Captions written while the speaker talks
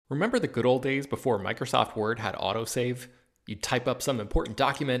Remember the good old days before Microsoft Word had autosave? You'd type up some important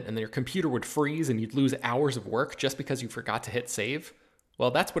document and then your computer would freeze and you'd lose hours of work just because you forgot to hit save?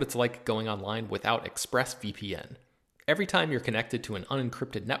 Well, that's what it's like going online without ExpressVPN. Every time you're connected to an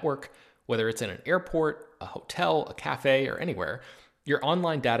unencrypted network, whether it's in an airport, a hotel, a cafe, or anywhere, your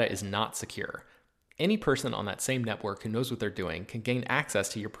online data is not secure. Any person on that same network who knows what they're doing can gain access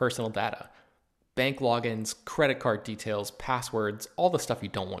to your personal data. Bank logins, credit card details, passwords, all the stuff you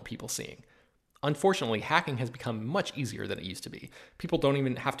don't want people seeing. Unfortunately, hacking has become much easier than it used to be. People don't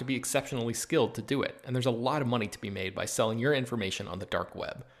even have to be exceptionally skilled to do it, and there's a lot of money to be made by selling your information on the dark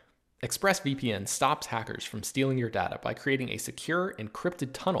web. ExpressVPN stops hackers from stealing your data by creating a secure, encrypted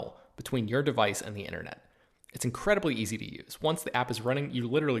tunnel between your device and the internet. It's incredibly easy to use. Once the app is running, you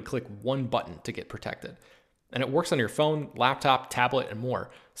literally click one button to get protected. And it works on your phone, laptop, tablet, and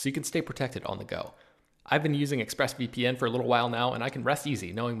more, so you can stay protected on the go. I've been using ExpressVPN for a little while now, and I can rest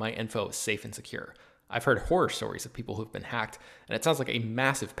easy knowing my info is safe and secure. I've heard horror stories of people who've been hacked, and it sounds like a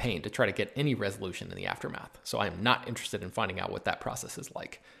massive pain to try to get any resolution in the aftermath, so I am not interested in finding out what that process is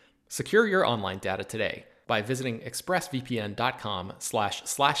like. Secure your online data today by visiting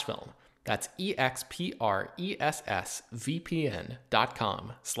expressvpn.com/film. That's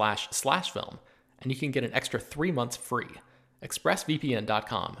expressvpn.com//film. And you can get an extra 3 months free.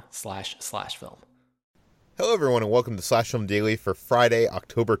 expressvpn.com//film. Hello, everyone, and welcome to Slash Film Daily for Friday,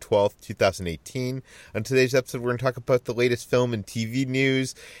 October 12th, 2018. On today's episode, we're going to talk about the latest film and TV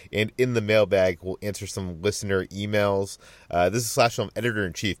news, and in the mailbag, we'll answer some listener emails. This is Slash Film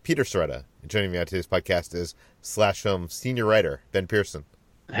Editor-in-Chief, Peter Soretta, and joining me on today's podcast is Slash Film Senior Writer, Ben Pearson.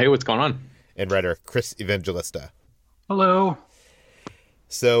 Hey, what's going on? And writer Chris Evangelista. Hello.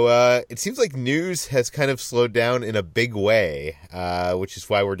 So it seems like news has kind of slowed down in a big way, which is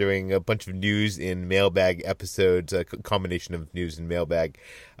why we're doing a bunch of news in mailbag episodes, a combination of news and mailbag.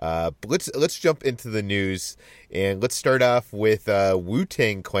 But let's jump into the news, and let's start off with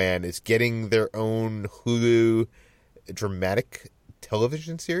Wu-Tang Clan is getting their own Hulu dramatic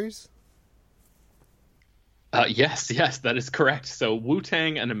television series. Yes, that is correct. So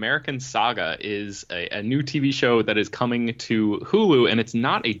Wu-Tang: An American Saga is a new TV show that is coming to Hulu, and it's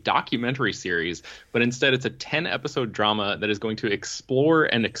not a documentary series, but instead it's a 10-episode drama that is going to explore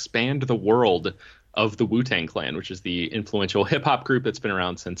and expand the world of the Wu-Tang Clan, which is the influential hip-hop group that's been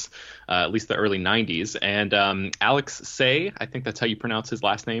around since at least the early 90s. And Alex Tse, I think that's how you pronounce his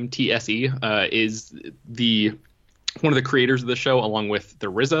last name, T-S-E, is one of the creators of the show, along with the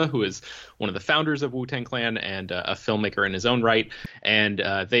RZA, who is one of the founders of Wu-Tang Clan and a filmmaker in his own right. And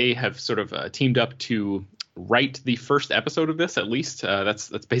they have sort of teamed up to write the first episode of this, at least. That's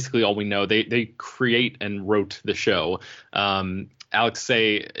basically all we know. They create and wrote the show. Alex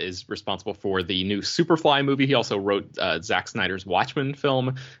Tse is responsible for the new Superfly movie. He also wrote Zack Snyder's Watchmen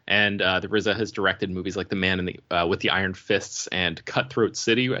film, and the RZA has directed movies like The Man with the Iron Fists and Cutthroat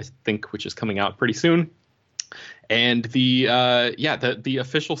City, I think, which is coming out pretty soon. And the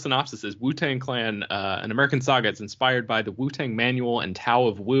official synopsis is Wu-Tang Clan, an American saga. It's inspired by the Wu-Tang Manual and Tao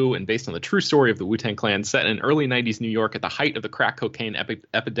of Wu, and based on the true story of the Wu-Tang Clan set in early 90s New York at the height of the crack cocaine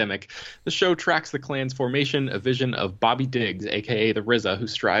epidemic. The show tracks the clan's formation, a vision of Bobby Diggs, a.k.a. the RZA, who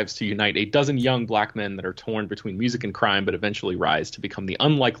strives to unite a dozen young black men that are torn between music and crime, but eventually rise to become the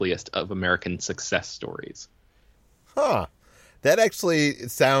unlikeliest of American success stories. Huh. That actually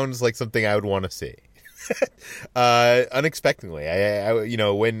sounds like something I would want to see. Unexpectedly, I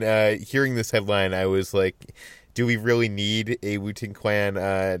when hearing this headline, I was like, "Do we really need a Wu-Tang Clan?"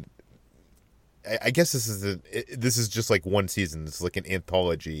 I guess this is just like one season. This is like an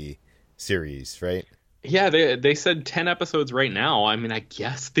anthology series, right? Yeah, they said 10 episodes right now. I mean, I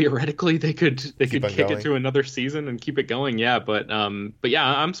guess theoretically they could kick going. it to another season and keep it going. Yeah, but yeah,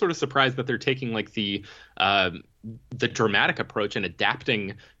 I'm sort of surprised that they're taking like the dramatic approach and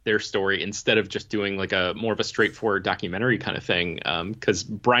adapting their story instead of just doing like a more of a straightforward documentary kind of thing. Because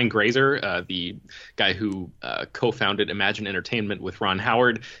Brian Grazer, the guy who co-founded Imagine Entertainment with Ron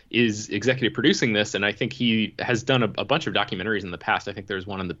Howard, is executive producing this, and I think he has done a bunch of documentaries in the past. I think there's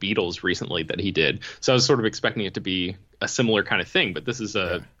one on the Beatles recently that he did. So I was sort of expecting it to be a similar kind of thing, but this is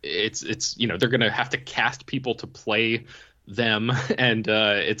it's they're going to have to cast people to play them, and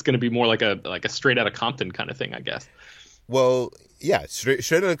it's going to be more like a Straight Outta Compton kind of thing, I guess. Well, yeah,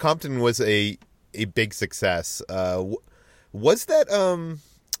 Straight Outta Compton was a big success. Was that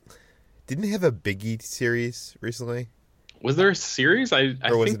didn't it have a Biggie series recently? Was there a series? I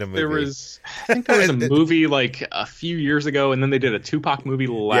was think it a movie? there was. I think there was a movie like a few years ago, and then they did a Tupac movie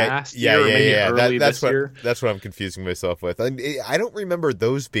last year, or maybe early this year. That's what I'm confusing myself with. I don't remember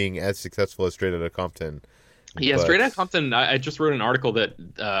those being as successful as Straight Outta Compton. Yeah, But Straight Outta Compton. I just wrote an article that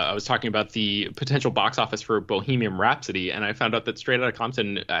I was talking about the potential box office for Bohemian Rhapsody, and I found out that Straight Outta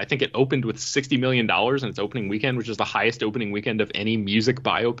Compton, I think it opened with $60 million in its opening weekend, which is the highest opening weekend of any music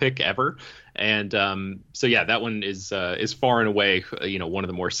biopic ever. And so yeah, that one is far and away, one of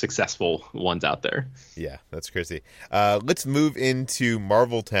the more successful ones out there. yeah, that's crazy. Let's move into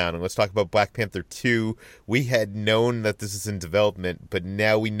Marvel Town and let's talk about Black Panther 2. We had known that this is in development, but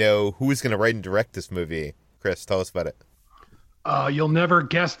now we know who is going to write and direct this movie. Chris, tell us about it. You'll never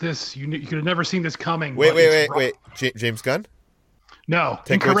guess this. You could have never seen this coming. Wait. James Gunn? No,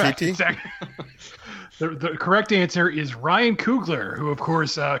 Taika incorrect. Waititi? Exactly. The correct answer is Ryan Coogler, who, of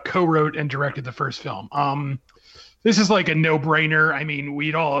course, co-wrote and directed the first film. This is like a no-brainer. I mean,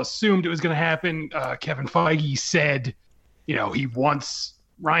 we'd all assumed it was going to happen. Kevin Feige said, he wants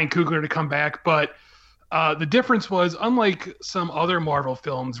Ryan Coogler to come back, but the difference was, unlike some other Marvel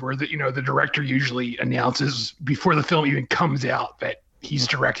films where the director usually announces before the film even comes out that he's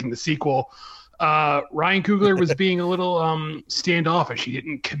directing the sequel, Ryan Coogler was being a little standoffish. He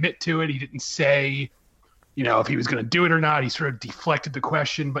didn't commit to it. He didn't say, if he was going to do it or not. He sort of deflected the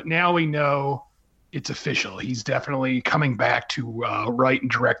question. But now we know it's official. He's definitely coming back to write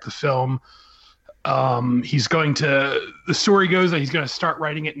and direct the film. The story goes that he's going to start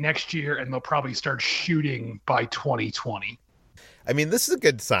writing it next year, and they'll probably start shooting by 2020. I mean, this is a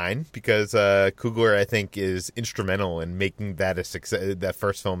good sign because Coogler, I think, is instrumental in making that a success. That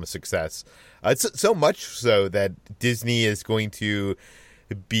first film a success. It's so much so that Disney is going to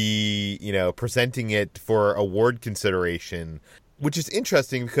be, presenting it for award consideration, which is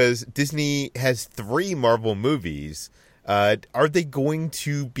interesting because Disney has 3 Marvel movies. Are they going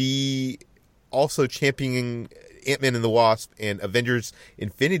to be also championing Ant-Man and the Wasp and Avengers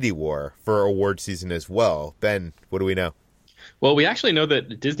Infinity War for award season as well? Ben, what do we know? Well, we actually know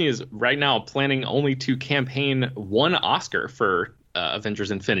that Disney is right now planning only to campaign one Oscar for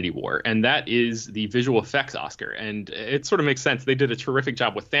Avengers Infinity War, and that is the visual effects Oscar. And it sort of makes sense. They did a terrific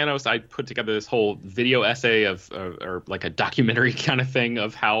job with Thanos. I put together this whole video essay or like a documentary kind of thing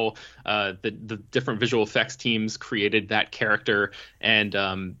of how the different visual effects teams created that character. And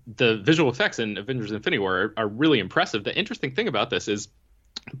the visual effects in Avengers Infinity War are really impressive. The interesting thing about this is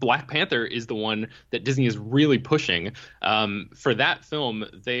Black Panther is the one that Disney is really pushing. For that film,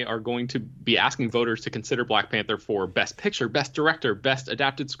 they are going to be asking voters to consider Black Panther for Best Picture, Best Director, Best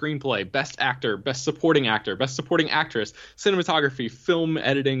Adapted Screenplay, Best Actor, Best Supporting Actress, Cinematography, Film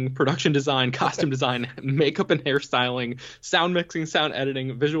Editing, Production Design, Costume Design, Makeup and Hairstyling, Sound Mixing, Sound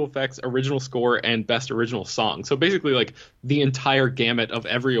Editing, Visual Effects, Original Score, and Best Original Song. So basically like the entire gamut of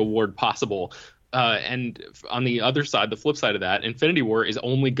every award possible. And on the other side, the flip side of that, Infinity War is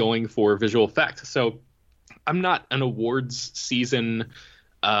only going for visual effects. So I'm not an awards season.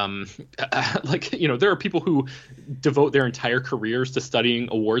 There are people who devote their entire careers to studying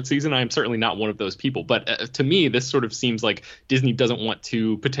award season. I am certainly not one of those people. But to me, this sort of seems like Disney doesn't want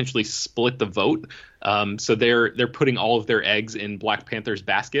to potentially split the vote. So they're putting all of their eggs in Black Panther's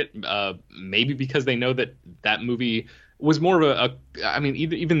basket, maybe because they know that movie was more of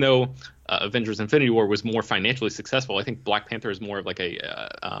even though Avengers Infinity War was more financially successful, I think Black Panther is more of like a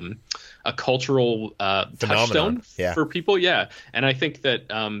cultural touchstone for people. Yeah. And I think that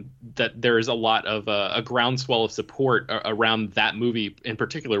that there is a lot of a groundswell of support around that movie in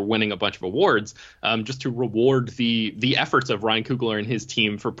particular winning a bunch of awards, just to reward the efforts of Ryan Coogler and his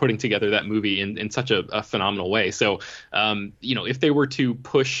team for putting together that movie in such a phenomenal way. So, if they were to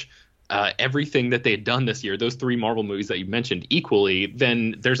push everything that they had done this year, those 3 Marvel movies that you mentioned equally,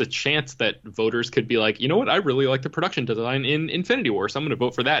 then there's a chance that voters could be like, you know what, I really like the production design in Infinity War, so I'm going to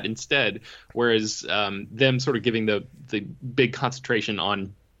vote for that instead. Whereas them sort of giving the big concentration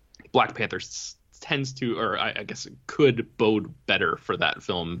on Black Panther tends to, or I guess it could bode better for that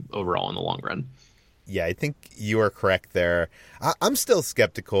film overall in the long run. Yeah, I think you are correct there. I'm still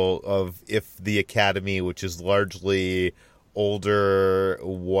skeptical of if the Academy, which is largely older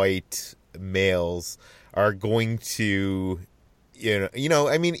white males, are going to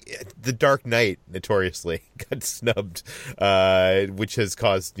The Dark Knight notoriously got snubbed, which has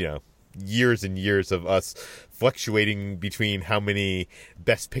caused years and years of us fluctuating between how many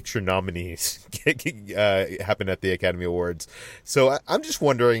Best Picture nominees happen at the Academy Awards. So I'm just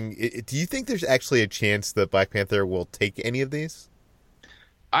wondering, do you think there's actually a chance that Black Panther will take any of these?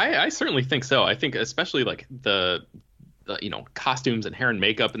 I certainly think so. I think especially like the costumes and hair and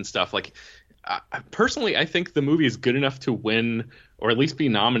makeup and stuff. Like, personally, I think the movie is good enough to win or at least be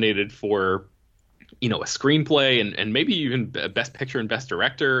nominated for, a screenplay and maybe even Best Picture and Best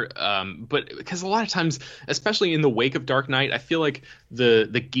Director. But because a lot of times, especially in the wake of Dark Knight, I feel like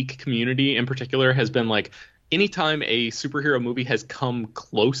the geek community in particular has been like, anytime a superhero movie has come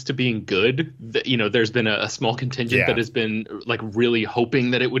close to being good, there's been a small contingent that has been like really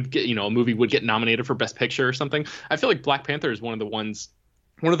hoping that it would get, a movie would get nominated for Best Picture or something. I feel like Black Panther is one of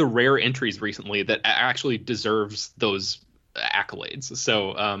the rare entries recently that actually deserves those accolades.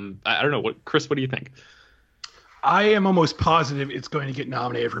 So I don't know, Chris, what do you think? I am almost positive it's going to get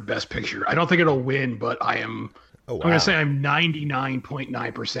nominated for Best Picture. I don't think it'll win, but I'm going to say I'm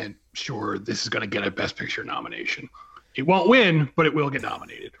 99.9% sure this is going to get a Best Picture nomination. It won't win, but it will get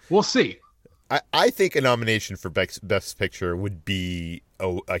nominated. We'll see. I think a nomination for Best Picture would be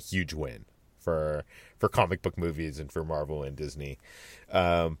a huge win for comic book movies and for Marvel and Disney.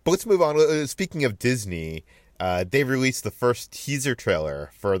 But let's move on. Speaking of Disney, they released the first teaser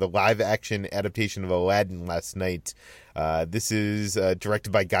trailer for the live-action adaptation of Aladdin last night. This is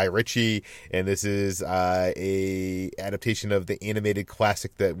directed by Guy Ritchie, and this is a adaptation of the animated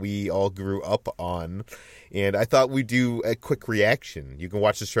classic that we all grew up on. And I thought we'd do a quick reaction. You can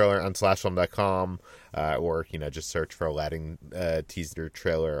watch this trailer on slashfilm.com, or just search for Aladdin teaser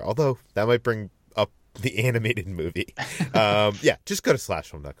trailer. Although that might bring up the animated movie. Just go to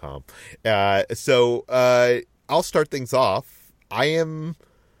slashfilm.com. So I'll start things off. I am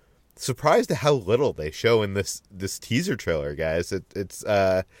surprised at how little they show in this teaser trailer, guys. It's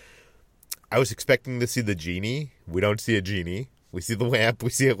I was expecting to see the genie. We don't see a genie. We see the lamp. We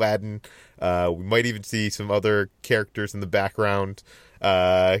see Aladdin. We might even see some other characters in the background.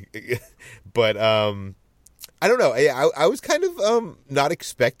 But I don't know. I was kind of not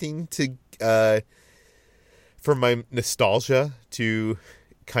expecting to for my nostalgia to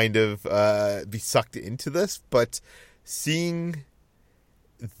kind of be sucked into this, but seeing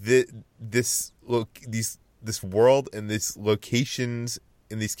this world and these locations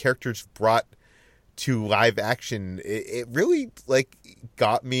and these characters brought to live action, it really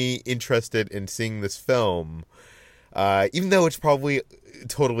got me interested in seeing this film, even though it's probably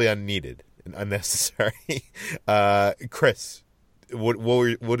totally unneeded and unnecessary. Chris,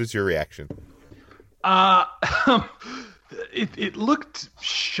 what is your reaction? It looked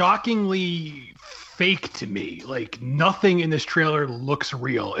shockingly fake to me. Like, nothing in this trailer looks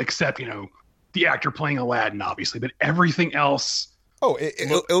real except, the actor playing Aladdin, obviously, but everything else. Oh, it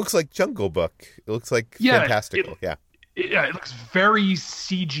looks like Jungle Book. It looks like fantastical. It looks very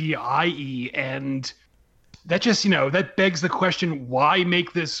CGI-y, and that just, that begs the question, why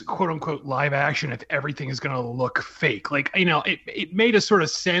make this quote unquote live action if everything is going to look fake? Like, it made a sort of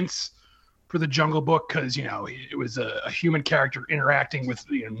sense for the Jungle Book because, it was a human character interacting with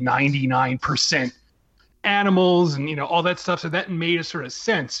 99% animals and, all that stuff. So that made a sort of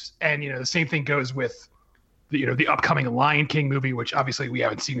sense. And, the same thing goes with the upcoming Lion King movie, which obviously we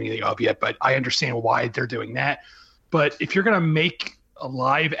haven't seen anything of yet, but I understand why they're doing that. But if you're going to make a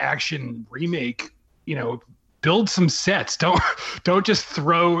live action remake, build some sets. Don't just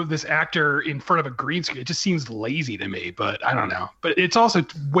throw this actor in front of a green screen. It just seems lazy to me, but I don't know. But it's also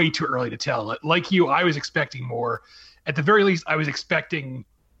way too early to tell. Like you, I was expecting more. At the very least, I was expecting,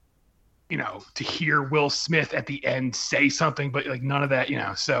 to hear Will Smith at the end say something, but none of that,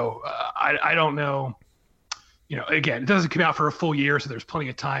 So I don't know. Again, it doesn't come out for a full year, so there's plenty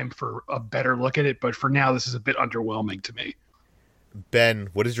of time for a better look at it. But for now, this is a bit underwhelming to me. Ben,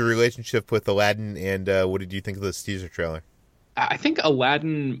 what is your relationship with Aladdin, and what did you think of this teaser trailer? I think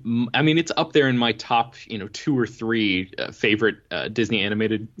Aladdin, it's up there in my top, 2 or 3 favorite Disney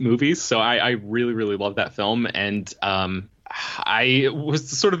animated movies. So I really, really love that film. And I was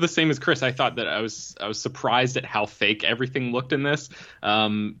sort of the same as Chris. I thought that I was surprised at how fake everything looked in this.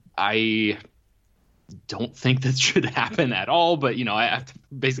 I don't think that should happen at all, but I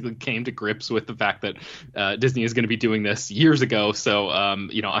basically came to grips with the fact that Disney is going to be doing this years ago, so I'm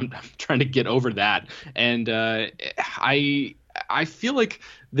trying to get over that. And I feel like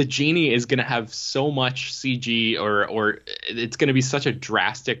the genie is going to have so much CG, or it's going to be such a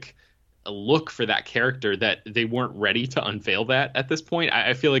drastic look for that character that they weren't ready to unveil that at this point.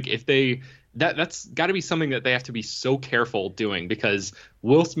 I feel like if they that's got to be something that they have to be so careful doing, because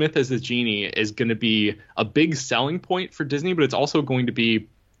Will Smith as the genie is going to be a big selling point for Disney, but it's also going to be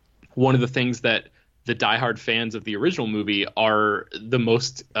one of the things that the diehard fans of the original movie are the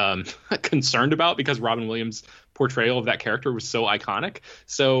most concerned about, because Robin Williams' portrayal of that character was so iconic.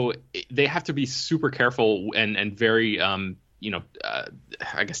 So they have to be super careful and very, I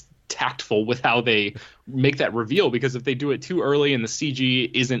guess, tactful with how they make that reveal, because if they do it too early and the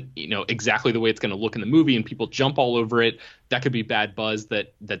CG isn't exactly the way it's going to look in the movie and people jump all over it, that could be bad buzz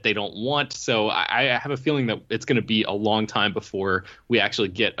that they don't want. So I have a feeling that it's going to be a long time before we actually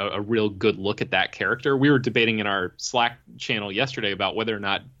get a real good look at that character. We were debating in our Slack channel yesterday about whether or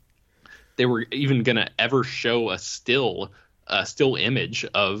not they were even going to ever show a still image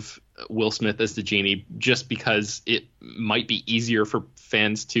of Will Smith as the genie, just because it might be easier for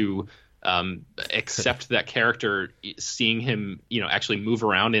fans to accept that character, seeing him, actually move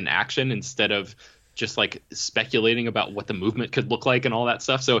around in action instead of just like speculating about what the movement could look like and all that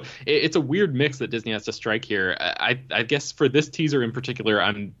stuff. So it's a weird mix that Disney has to strike here. I guess for this teaser in particular,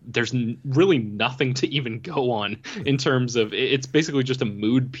 there's really nothing to even go on in terms of, it's basically just a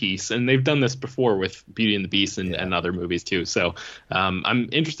mood piece. And they've done this before with Beauty and the Beast and other movies too. So I'm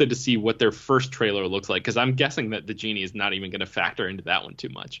interested to see what their first trailer looks like, because I'm guessing that the genie is not even going to factor into that one too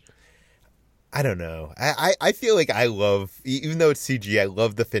much. I don't know. I feel like I love, even though it's CG, I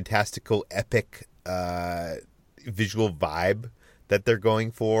love the fantastical, epic visual vibe that they're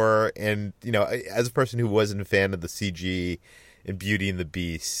going for. And, as a person who wasn't a fan of the CG in Beauty and the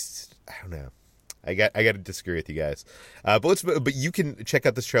Beast, I don't know. I got to disagree with you guys. But you can check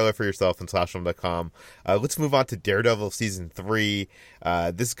out this trailer for yourself on slashfilm.com. Let's move on to Daredevil season 3.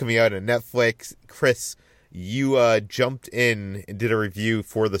 This is coming out on Netflix. Chris, you jumped in and did a review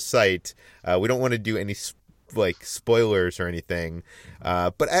for the site. We don't want to do any spoilers or anything,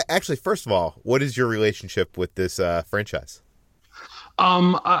 but actually, first of all, what is your relationship with this franchise?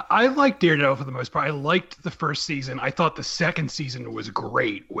 I like Daredevil for the most part. I liked the first season. I thought the second season was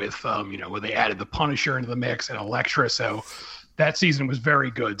great with when they added the Punisher into the mix and Elektra. So that season was very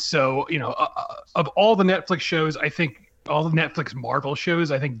good. So of all the Netflix shows, I think all the Netflix Marvel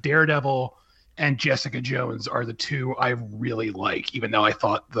shows, I think Daredevil and Jessica Jones are the two I really like, even though I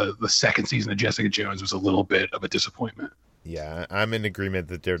thought the second season of Jessica Jones was a little bit of a disappointment. Yeah, I'm in agreement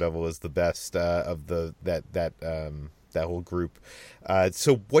that Daredevil is the best of that whole group.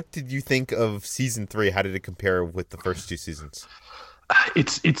 So what did you think of season 3? How did it compare with the first 2 seasons?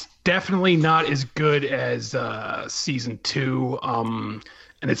 It's definitely not as good as season 2. And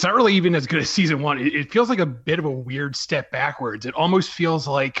it's not really even as good as season 1. It feels like a bit of a weird step backwards. It almost feels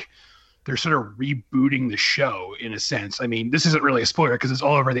like they're sort of rebooting the show in a sense. I mean, this isn't really a spoiler because it's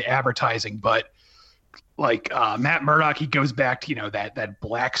all over the advertising, but like Matt Murdock, he goes back to, that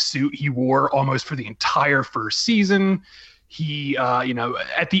black suit he wore almost for the entire first season. He,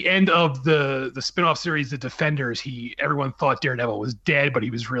 at the end of the spinoff series, The Defenders, everyone thought Daredevil was dead, but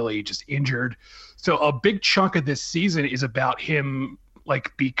he was really just injured. So a big chunk of this season is about him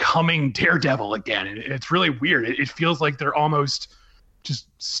like becoming Daredevil again. And it's really weird. It feels like they're almost just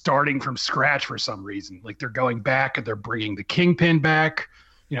starting from scratch for some reason. Like they're going back and they're bringing the Kingpin back.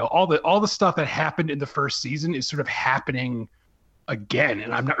 All the stuff that happened in the first season is sort of happening again.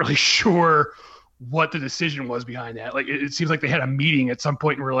 And I'm not really sure what the decision was behind that. Like it seems like they had a meeting at some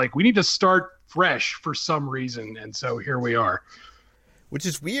point and we're like, we need to start fresh for some reason. And so here we are. Which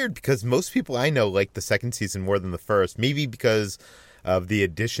is weird because most people I know like the second season more than the first, maybe because of the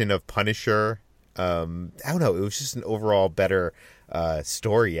addition of Punisher. I don't know. It was just an overall better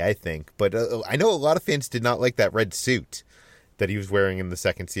story, I think. But I know a lot of fans did not like that red suit that he was wearing in the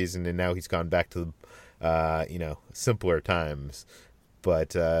second season, and now he's gone back to simpler times.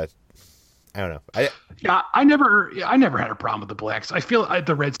 But I don't know. I never had a problem with the blacks. I feel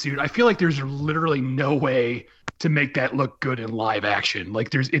the red suit. I feel like there's literally no way to make that look good in live action.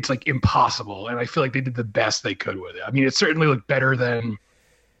 Like it's like impossible, and I feel like they did the best they could with it. I mean, it certainly looked better than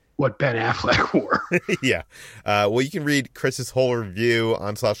what Ben Affleck wore. Yeah. Well, you can read Chris's whole review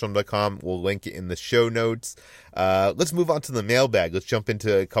on slashfilm.com. We'll link it in the show notes. Let's move on to the mailbag. Let's jump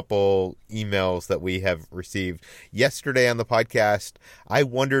into a couple emails that we have received. Yesterday on the podcast, I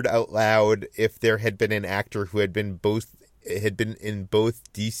wondered out loud if there had been an actor who had been in both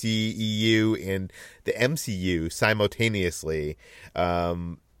DCEU and the MCU simultaneously.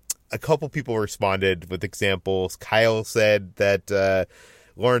 A couple people responded with examples. Kyle said that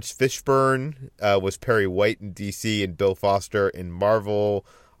Lawrence Fishburne was Perry White in DC and Bill Foster in Marvel,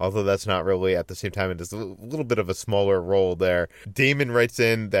 although that's not really at the same time. It is a little bit of a smaller role there. Damon writes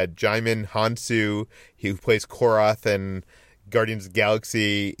in that Jaimin Hansu, who plays Korath in Guardians of the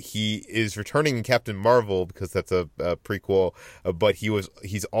Galaxy, he is returning in Captain Marvel because that's a prequel, but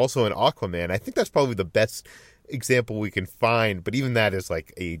he's also in Aquaman. I think that's probably the best example we can find, but even that is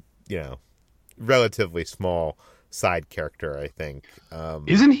like a relatively small side character, I think.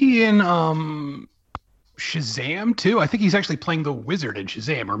 Isn't he in Shazam too? I think he's actually playing the Wizard in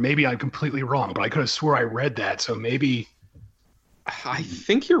Shazam, or maybe I'm completely wrong, but I could have swore I read that, so maybe. I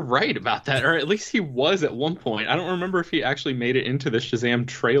think you're right about that, or at least he was at one point. I don't remember if he actually made it into the Shazam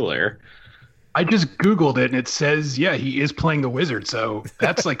trailer. I just Googled it and it says, yeah, he is playing the Wizard, so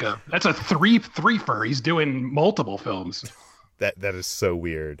that's like that's a threefer. He's doing multiple films. That is so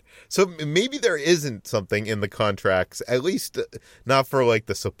weird. So maybe there isn't something in the contracts, at least not for like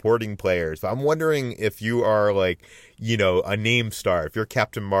the supporting players. But I'm wondering if you are like, you know, a name star, if you're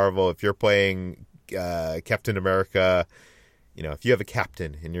Captain Marvel, if you're playing Captain America, you know, if you have a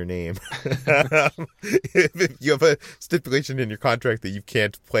captain in your name, if you have a stipulation in your contract that you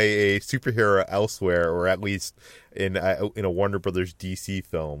can't play a superhero elsewhere, or at least in a Warner Brothers DC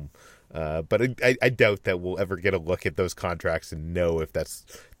film. But I doubt that we'll ever get a look at those contracts and know if that's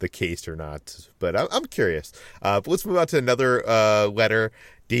the case or not. But I'm curious. But let's move on to another letter.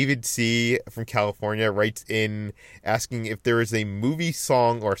 David C. from California writes in asking if there is a movie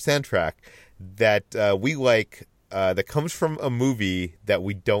song or soundtrack that we like that comes from a movie that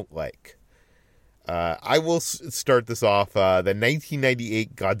we don't like. I will start this off. The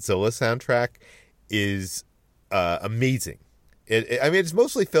 1998 Godzilla soundtrack is amazing. I mean, it's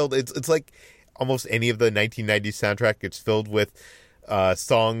mostly filled. It's like almost any of the 1990s soundtrack. It's filled with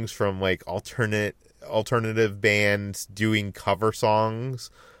songs from like alternative bands doing cover songs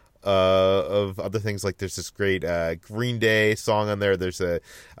of other things. Like there's this great Green Day song on there. There's a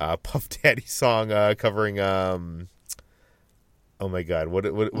Puff Daddy song covering oh my god,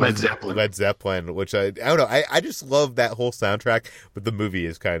 what Led Zeppelin, which I don't know. I just love that whole soundtrack, but the movie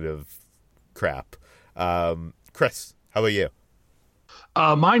is kind of crap. Chris, how about you?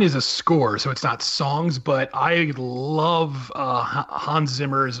 Mine is a score, so it's not songs, but I love Hans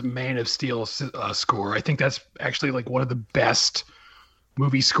Zimmer's Man of Steel score. I think that's actually like one of the best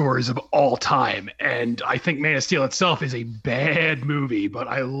movie scores of all time. And I think Man of Steel itself is a bad movie, but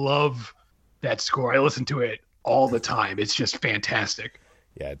I love that score. I listen to it all the time. It's just fantastic.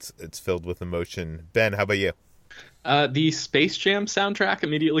 Yeah, it's filled with emotion. Ben, how about you? The Space Jam soundtrack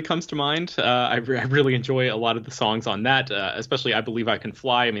immediately comes to mind. I really enjoy a lot of the songs on that, especially I Believe I Can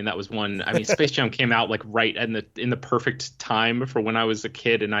Fly. I mean, that was one. I mean, Space Jam came out like right in the perfect time for when I was a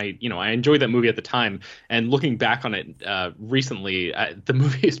kid, and I enjoyed that movie at the time. And looking back on it recently, the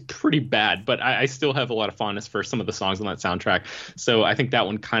movie is pretty bad, but I still have a lot of fondness for some of the songs on that soundtrack. So I think that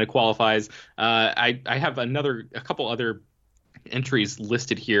one kind of qualifies. I have a couple other entries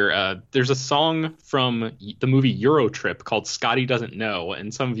listed here. There's a song from the movie Euro Trip called Scotty Doesn't Know,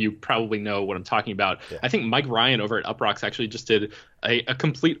 and some of you probably know what I'm talking about. Yeah. I think Mike Ryan over at Uproxx actually just did a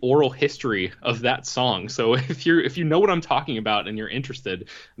complete oral history of that song. So if you know what I'm talking about and you're interested,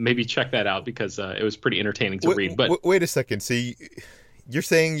 maybe check that out, because it was pretty entertaining to read. But wait a second. So you're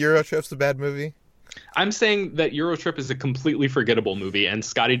saying Euro Trip's a bad movie? I'm saying that Euro Trip is a completely forgettable movie, and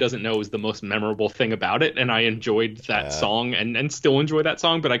Scotty Doesn't Know is the most memorable thing about it. And I enjoyed that song and still enjoy that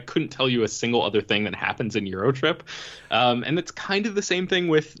song, but I couldn't tell you a single other thing that happens in Euro Trip. And it's kind of the same thing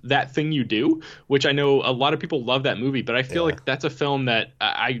with That Thing You Do, which I know a lot of people love that movie, but I feel like that's a film that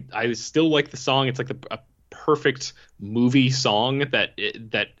I still like the song. It's like a perfect movie song that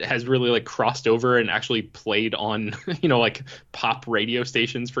has really like crossed over and actually played on like pop radio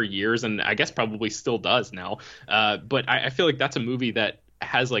stations for years, and I guess probably still does now. But I feel like that's a movie that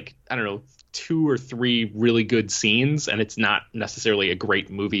has like, I don't know, 2 or 3 really good scenes, and it's not necessarily a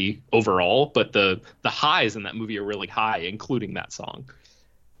great movie overall, but the highs in that movie are really high, including that song.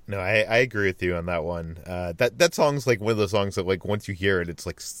 No, I agree with you on that one. That song's like one of those songs that like once you hear it, it's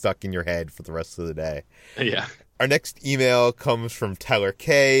like stuck in your head for the rest of the day. Yeah. Our next email comes from Tyler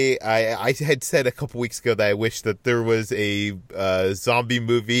K. I had said a couple weeks ago that I wish that there was a zombie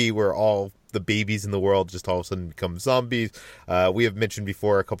movie where all the babies in the world just all of a sudden become zombies. We have mentioned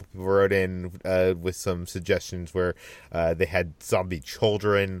before, a couple people wrote in with some suggestions where they had zombie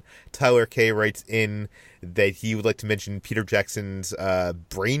children. Tyler K writes in that he would like to mention Peter Jackson's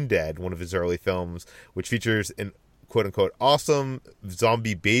Brain Dead, one of his early films, which features an quote-unquote awesome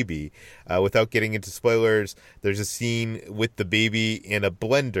zombie baby. Without getting into spoilers, there's a scene with the baby in a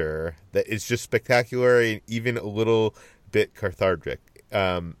blender that is just spectacular and even a little bit cathartic.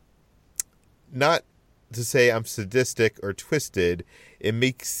 Not to say I'm sadistic or twisted. It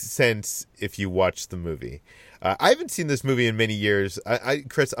makes sense if you watch the movie. I haven't seen this movie in many years.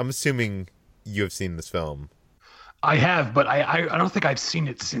 Chris, I'm assuming you have seen this film. I have, but I don't think I've seen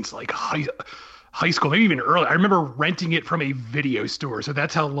it since like high school, maybe even earlier. I remember renting it from a video store, so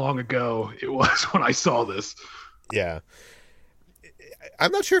that's how long ago it was when I saw this. Yeah.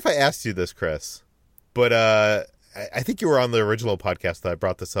 I'm not sure if I asked you this, Chris, but I think you were on the original podcast that I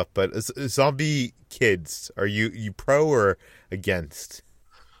brought this up, but zombie kids, are you pro or against?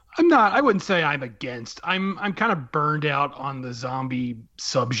 I'm not. I wouldn't say I'm against. I'm kind of burned out on the zombie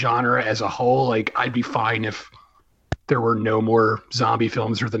subgenre as a whole. Like, I'd be fine if there were no more zombie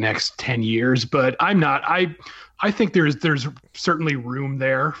films for the next 10 years, but I'm not. I think there's certainly room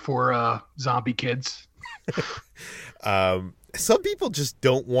there for zombie kids. some people just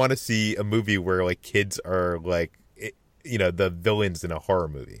don't want to see a movie where like kids are like, the villains in a horror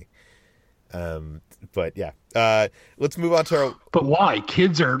movie. But yeah, let's move on to our. But why?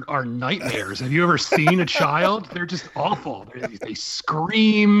 Kids are nightmares. Have you ever seen a child? They're just awful. They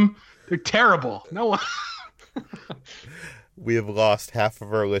scream. They're terrible. No one. We have lost half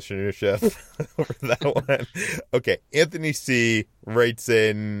of our listenership over that one. Okay, Anthony C. writes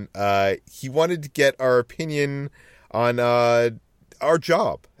in. He wanted to get our opinion on our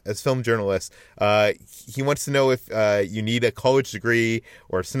job as film journalists. He wants to know if you need a college degree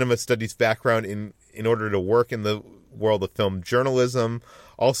or a cinema studies background in order to work in the world of film journalism.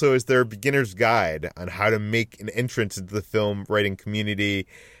 Also, is there a beginner's guide on how to make an entrance into the film writing community?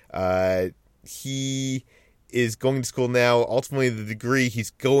 He is going to school now. Ultimately, the degree he's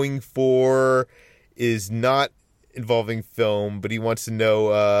going for is not involving film, but he wants to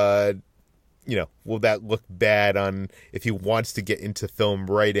know, will that look bad on if he wants to get into film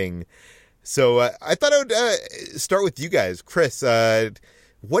writing? So I thought I would start with you guys. Chris,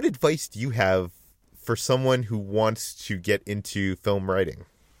 what advice do you have for someone who wants to get into film writing?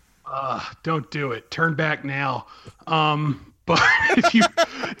 Don't do it. Turn back now. But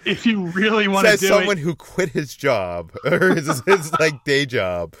if you really want to do it, says someone who quit his job or his like day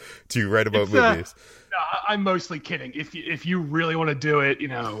job to write about movies. No, I'm mostly kidding. If you really want to do it,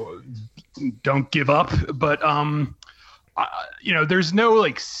 don't give up. But there's no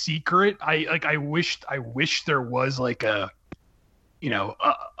like secret. I wish there was like a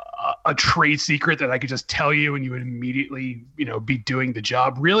trade secret that I could just tell you and you would immediately be doing the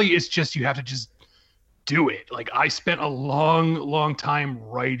job. Really, it's just you have to just do it. Like I spent a long time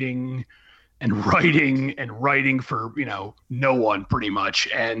writing for no one pretty much,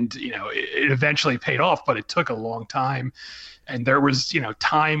 and it eventually paid off, but it took a long time. And there was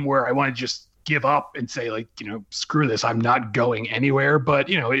time where I wanted to just give up and say like screw this, I'm not going anywhere. But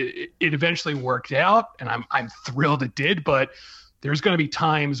it eventually worked out, and I'm thrilled it did. But there's going to be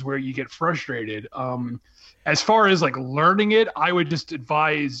times where you get frustrated. As far as like learning it, I would just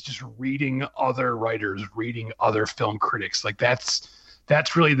advise just reading other writers, reading other film critics. Like that's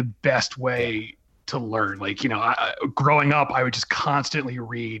really the best way to learn. Like, growing up, I would just constantly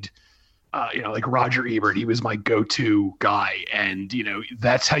read, like Roger Ebert. He was my go-to guy. And,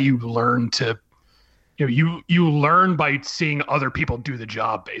 that's how you learn to, you learn by seeing other people do the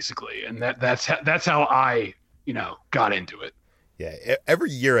job basically. And that's how I, got into it. Yeah,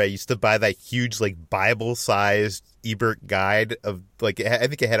 every year I used to buy that huge, like, Bible-sized Ebert guide of, like, I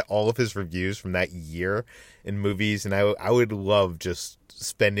think it had all of his reviews from that year in movies, and I would love just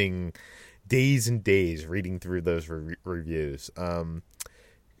spending days and days reading through those reviews.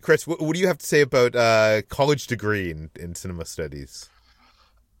 Chris, what do you have to say about college degree in cinema studies?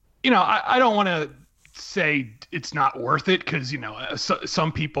 I don't want to say it's not worth it because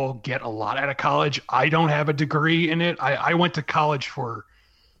some people get a lot out of college. I don't have a degree in it. I went to college for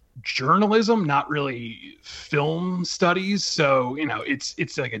journalism, not really film studies, so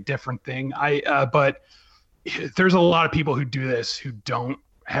it's like a different thing. But there's a lot of people who do this who don't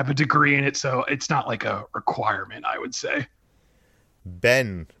have a degree in it, so it's not like a requirement, I would say.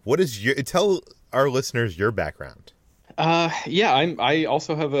 Ben, tell our listeners your background. I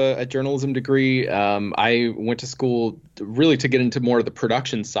also have a journalism degree. I went to school really to get into more of the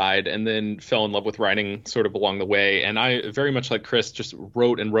production side, and then fell in love with writing sort of along the way. And I, very much like Chris, just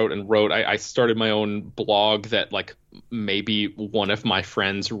wrote and wrote and wrote. I started my own blog that like maybe one of my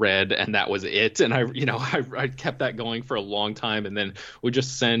friends read, and that was it. And I kept that going for a long time, and then would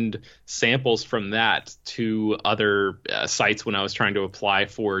just send samples from that to other sites when I was trying to apply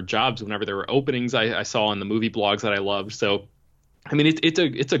for jobs. Whenever there were openings I saw on the movie blogs that I loved. So I mean,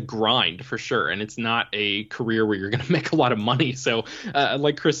 it's a grind for sure, and it's not a career where you're going to make a lot of money. So,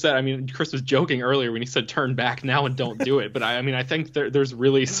 like Chris said, I mean, Chris was joking earlier when he said turn back now and don't do it. But I think there's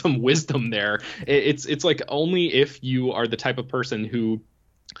really some wisdom there. It's like only if you are the type of person who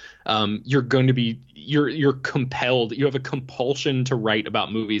you're going to be you're compelled, you have a compulsion to write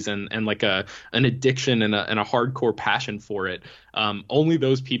about movies and like an addiction and a hardcore passion for it. Only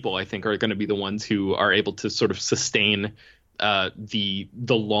those people, I think, are going to be the ones who are able to sort of sustain the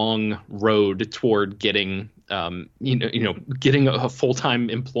long road toward getting getting a full-time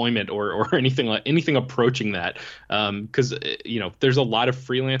employment or anything approaching that, because there's a lot of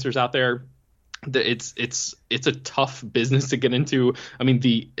freelancers out there. It's a tough business to get into. I mean,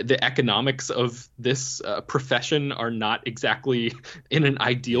 the economics of this profession are not exactly in an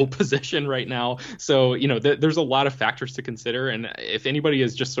ideal position right now. So, there's a lot of factors to consider. And if anybody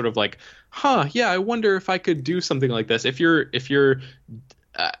is just sort of like, yeah, I wonder if I could do something like this. If you're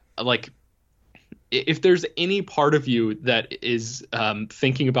like if there's any part of you that is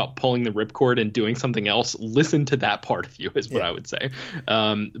thinking about pulling the ripcord and doing something else, listen to that part of you is what I would say.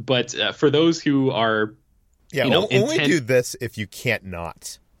 But for those who are, only do this if you can't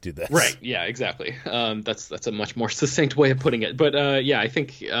not do this. Right. Yeah, exactly. That's a much more succinct way of putting it. But I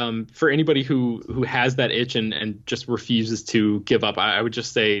think for anybody who has that itch and just refuses to give up, I would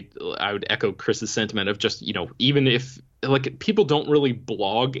just say I would echo Chris's sentiment of just, even if like people don't really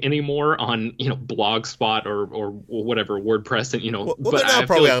blog anymore on, Blogspot or whatever, WordPress, and, but they're now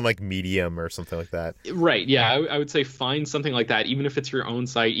probably on like Medium or something like that. Right. Yeah. I would say find something like that, even if it's your own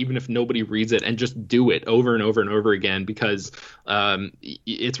site, even if nobody reads it, and just do it over and over and over again, because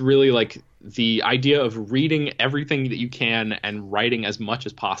it's really like the idea of reading everything that you can and writing as much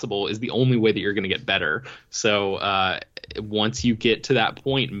as possible is the only way that you're going to get better. So once you get to that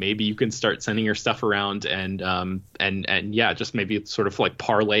point, maybe you can start sending your stuff around and just maybe sort of like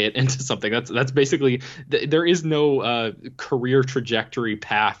parlay it into something. That's basically, there is no career trajectory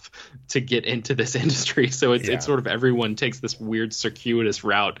path to get into this industry. So it's sort of everyone takes this weird circuitous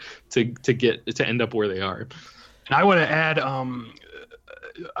route to end up where they are. And I want to add,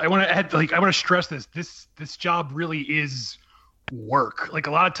 I want to stress this job really is work. Like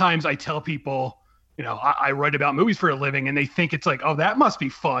a lot of times I tell people, I write about movies for a living, and they think it's like, oh, that must be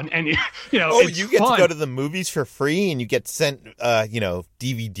fun. And, you get to go to the movies for free, and you get sent,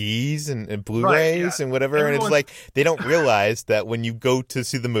 DVDs and Blu-rays and whatever. And it's like, they don't realize that when you go to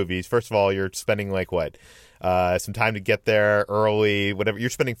see the movies, first of all, you're spending like what? Some time to get there early, whatever. You're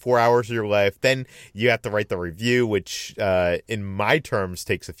spending 4 hours of your life. Then you have to write the review, which in my terms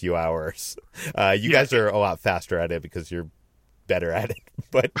takes a few hours. You guys are a lot faster at it because you're better at it.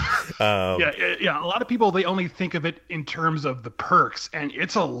 But a lot of people, they only think of it in terms of the perks, and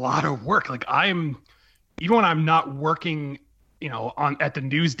it's a lot of work. Like even when I'm not working, at the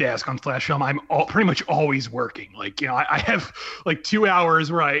news desk on Flash Film, I'm pretty much always working. Like, I have like 2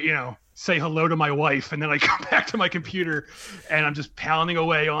 hours where I, say hello to my wife, and then I come back to my computer and I'm just pounding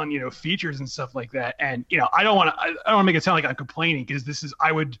away on, features and stuff like that. And, I don't want to make it sound like I'm complaining, because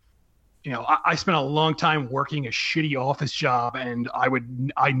I spent a long time working a shitty office job, and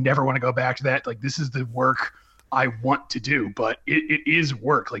I never want to go back to that. Like, this is the work I want to do, but it is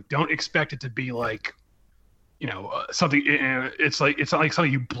work. Like, don't expect it to be like, something. It's not like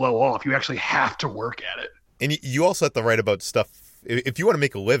something you blow off. You actually have to work at it. And you also have to write about stuff. If you want to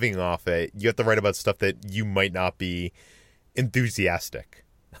make a living off it, you have to write about stuff that you might not be enthusiastic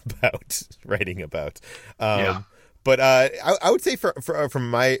about writing about. But I would say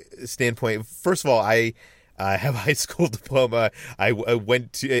from my standpoint, first of all, I have a high school diploma. I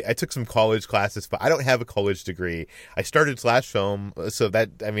took some college classes, but I don't have a college degree. I started Flash Film, so that,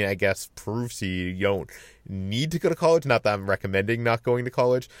 I guess proves to you don't need to go to college. Not that I'm recommending not going to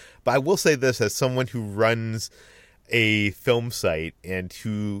college, but I will say this as someone who runs a film site and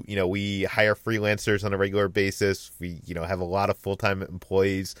who, we hire freelancers on a regular basis. We, have a lot of full-time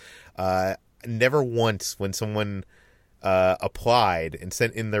employees. Never once when someone applied and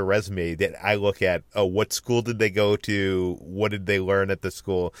sent in their resume that I look at, what school did they go to? What did they learn at the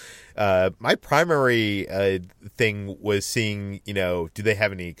school? My primary thing was seeing, do they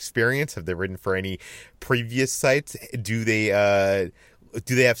have any experience? Have they written for any previous sites? Do they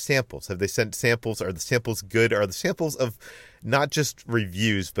have samples? Have they sent samples? Are the samples good? Are the samples of not just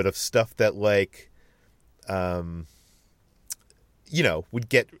reviews, but of stuff that would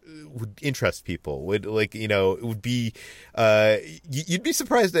interest people, it would be, you'd be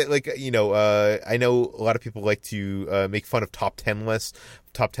surprised that I know a lot of people like to make fun of top 10 lists,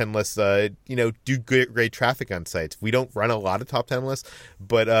 do great traffic on sites. We don't run a lot of top 10 lists,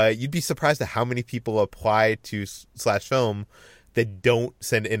 but you'd be surprised at how many people apply to Slash Film that don't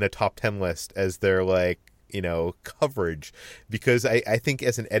send in a top 10 list as their coverage, because I think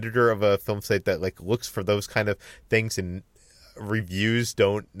as an editor of a film site that looks for those kind of things, and reviews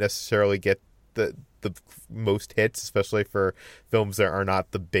don't necessarily get the most hits, especially for films that are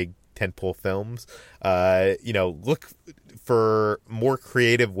not the big tentpole films. Look for more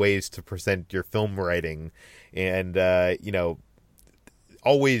creative ways to present your film writing, and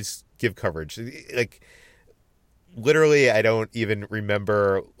always give coverage. Literally, I don't even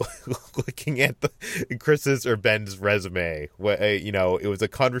remember looking at Chris's or Ben's resume. It was a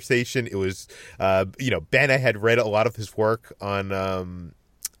conversation. It was, Ben, I had read a lot of his work on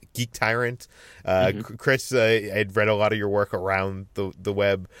Geek Tyrant. Chris, I had read a lot of your work around the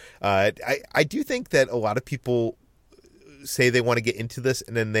web. I do think that a lot of people say they want to get into this,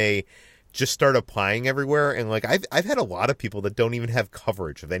 and then they just start applying everywhere. And I've had a lot of people that don't even have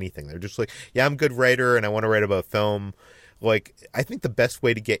coverage of anything. They're just like, yeah, I'm a good writer and I want to write about film. like, I think the best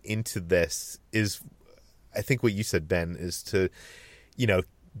way to get into this is, I think what you said, Ben, is to,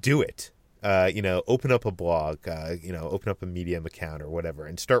 do it. Open up a blog, open up a Medium account or whatever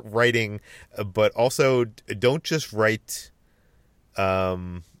and start writing, but also don't just write,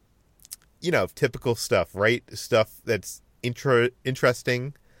 typical stuff. Write stuff that's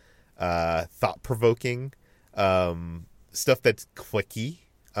interesting, thought-provoking, stuff that's clicky,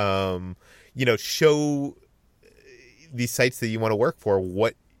 show these sites that you want to work for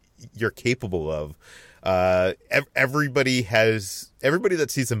what you're capable of. Everybody that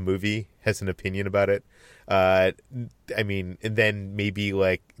sees a movie has an opinion about it. And then maybe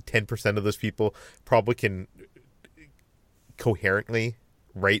like 10% of those people probably can coherently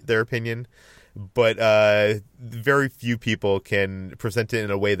write their opinion, but very few people can present it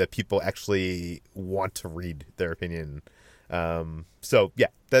in a way that people actually want to read their opinion. So yeah,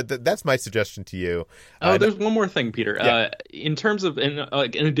 that's my suggestion to you. There's one more thing, Peter. Yeah. In terms of, in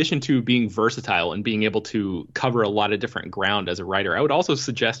addition to being versatile and being able to cover a lot of different ground as a writer, I would also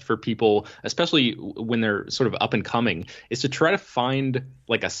suggest for people, especially when they're sort of up and coming, is to try to find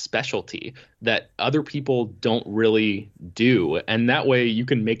like a specialty that other people don't really do, and that way you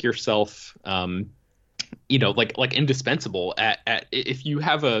can make yourself like indispensable at if you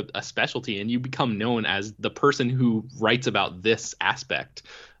have a specialty and you become known as the person who writes about this aspect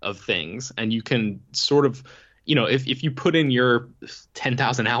of things, and you can sort of, if you put in your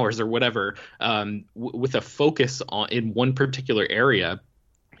 10,000 hours or whatever, with a focus in one particular area,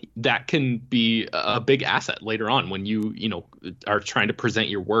 that can be a big asset later on when you are trying to present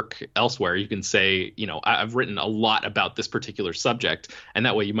your work elsewhere. You can say, I've written a lot about this particular subject, and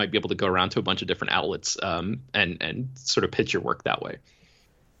that way you might be able to go around to a bunch of different outlets and sort of pitch your work that way.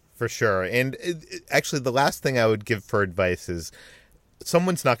 For sure. And actually, the last thing I would give for advice is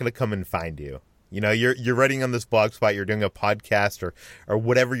someone's not going to come and find you. You're writing on this blog spot, you're doing a podcast or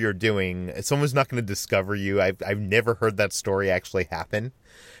whatever you're doing. Someone's not going to discover you. I've never heard that story actually happen.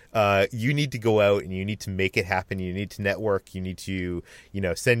 You need to go out and you need to make it happen. You need to network. You need to,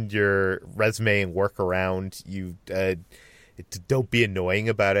 send your resume and work around. You don't be annoying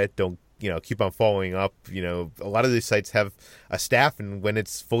about it. Don't, keep on following up. A lot of these sites have a staff, and when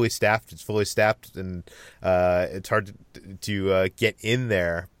it's fully staffed, and it's hard to get in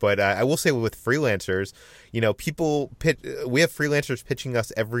there. But I will say with freelancers, people we have freelancers pitching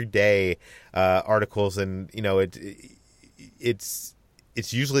us every day articles, and it's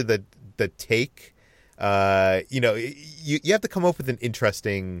usually the take. You have to come up with an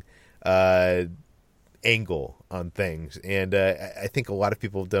interesting angle on things, and I think a lot of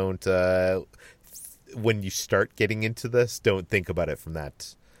people don't. When you start getting into this, don't think about it from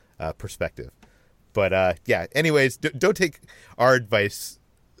that perspective. But yeah. Anyways, don't take our advice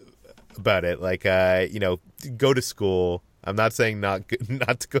about it. Like go to school. I'm not saying not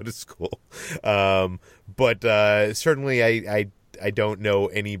to go to school, but certainly I don't know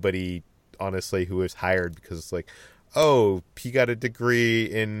anybody, honestly, who was hired because it's like, oh, he got a degree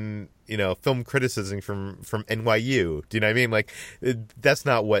in, film criticism from NYU. Do you know what I mean? Like, that's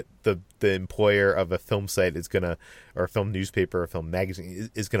not what the employer of a film site is going to, or a film newspaper or film magazine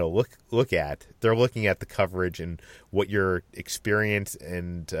is going to look at. They're looking at the coverage and what your experience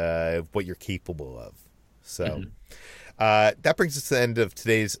and what you're capable of. So that brings us to the end of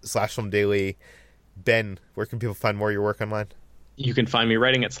today's Slash Film Daily. Ben, where can people find more of your work online? You can find me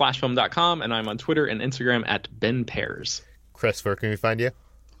writing at slashfilm.com, and I'm on Twitter and Instagram at Ben Pears. Chris, where can we find you?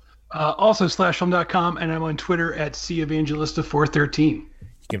 Also slashfilm.com, and I'm on Twitter at CEvangelista413.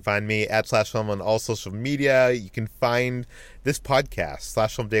 You can find me at Slashfilm on all social media. You can find this podcast,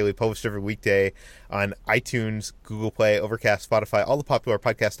 Slash Film Daily, published every weekday on iTunes, Google Play, Overcast, Spotify, all the popular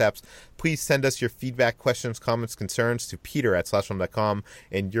podcast apps. Please send us your feedback, questions, comments, concerns to peter@slashfilm.com,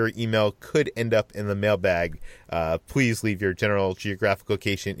 and your email could end up in the mailbag. Please leave your general geographic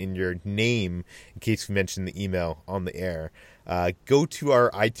location in your name in case we mention the email on the air. Go to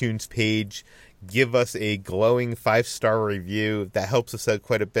our iTunes page. Give us a glowing 5-star review. That helps us out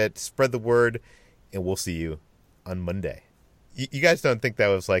quite a bit. Spread the word, and we'll see you on Monday. You guys don't think that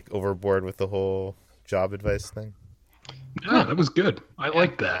was like overboard with the whole job advice thing? No, that was good. I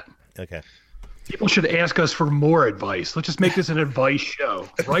like that. Okay. People should ask us for more advice. Let's just make this an advice show.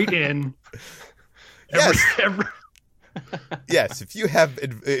 Write in. Yes, if you have,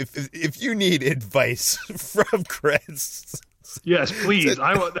 if you need advice from Chris. Yes, please.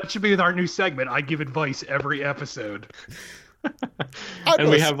 That should be our new segment. I give advice every episode. And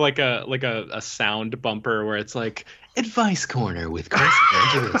we have like a sound bumper where it's like Advice Corner with Chris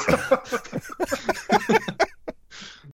Evangelista.